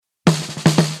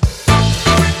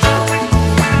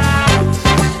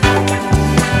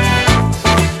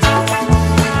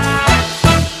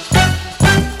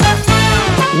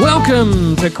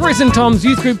Chris and Tom's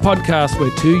Youth Group Podcast, where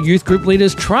two youth group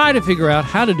leaders try to figure out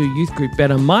how to do youth group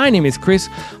better. My name is Chris.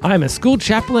 I'm a school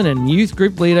chaplain and youth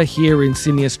group leader here in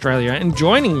Sydney, Australia. And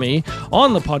joining me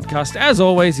on the podcast, as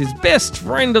always, is best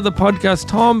friend of the podcast,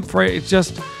 Tom. It's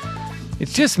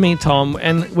just me, Tom,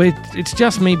 and it's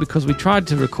just me because we tried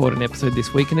to record an episode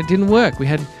this week and it didn't work. We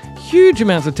had huge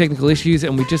amounts of technical issues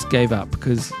and we just gave up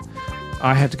because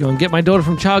I had to go and get my daughter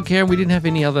from childcare and we didn't have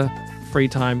any other free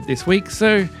time this week.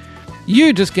 So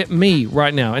you just get me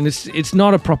right now, and it's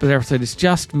not a proper episode. It's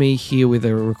just me here with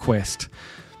a request.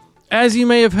 As you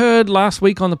may have heard last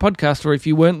week on the podcast, or if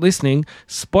you weren't listening,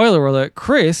 spoiler alert,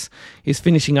 Chris is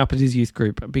finishing up at his youth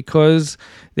group because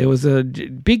there was a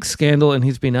big scandal and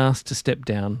he's been asked to step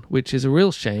down, which is a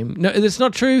real shame. No, that's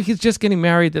not true. He's just getting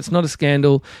married. That's not a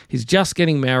scandal. He's just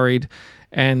getting married.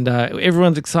 And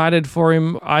everyone's excited for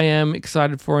him. I am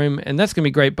excited for him, and that's going to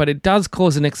be great. But it does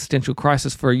cause an existential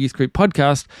crisis for a youth group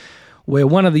podcast where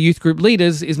one of the youth group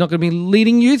leaders is not going to be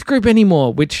leading youth group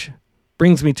anymore, which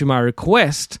brings me to my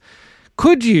request.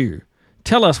 Could you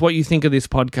tell us what you think of this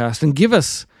podcast and give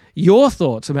us your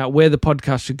thoughts about where the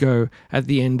podcast should go at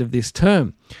the end of this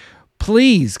term?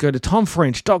 Please go to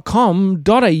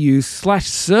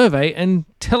tomfrench.com.au/survey and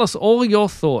tell us all your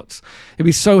thoughts. It'd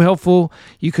be so helpful.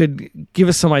 You could give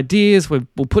us some ideas. We'll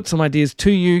put some ideas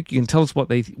to you. You can tell us what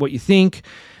you think.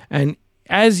 And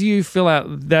as you fill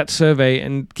out that survey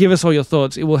and give us all your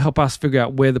thoughts, it will help us figure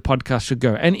out where the podcast should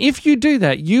go. And if you do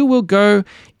that, you will go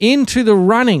into the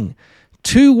running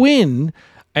to win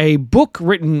a book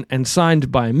written and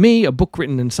signed by me, a book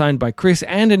written and signed by Chris,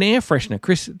 and an air freshener.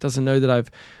 Chris doesn't know that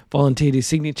I've volunteered his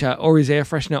signature or his air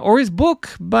freshener or his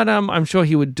book, but I'm sure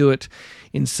he would do it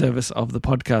in service of the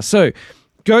podcast. So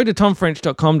go to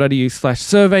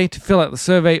tomfrench.com.au/survey to fill out the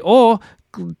survey, or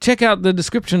check out the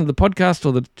description of the podcast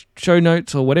or the show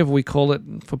notes or whatever we call it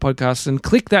for podcasts and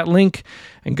click that link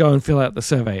and go and fill out the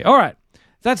survey. All right.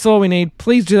 That's all we need.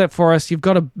 Please do that for us. You've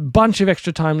got a bunch of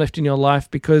extra time left in your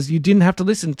life because you didn't have to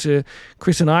listen to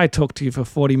Chris and I talk to you for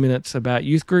 40 minutes about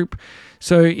youth group.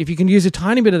 So if you can use a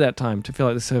tiny bit of that time to fill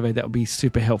out the survey, that would be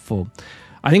super helpful.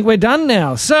 I think we're done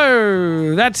now.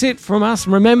 So that's it from us.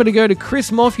 Remember to go to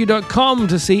chrismorphew.com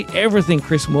to see everything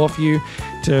Chris Morphew,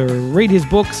 to read his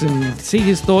books and see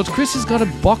his thoughts. Chris has got a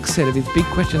box set of his Big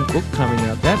Questions book coming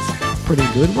out. That's pretty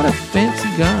good. What a fancy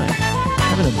guy.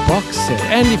 Having a box set.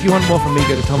 And if you want more from me,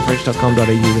 go to tomfrench.com.au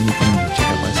and you can check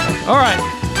out my stuff. All right,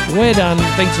 we're done.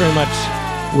 Thanks very much.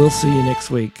 We'll see you next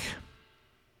week.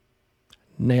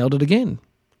 Nailed it again.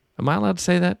 Am I allowed to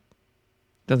say that?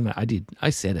 Doesn't matter. I did. I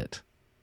said it.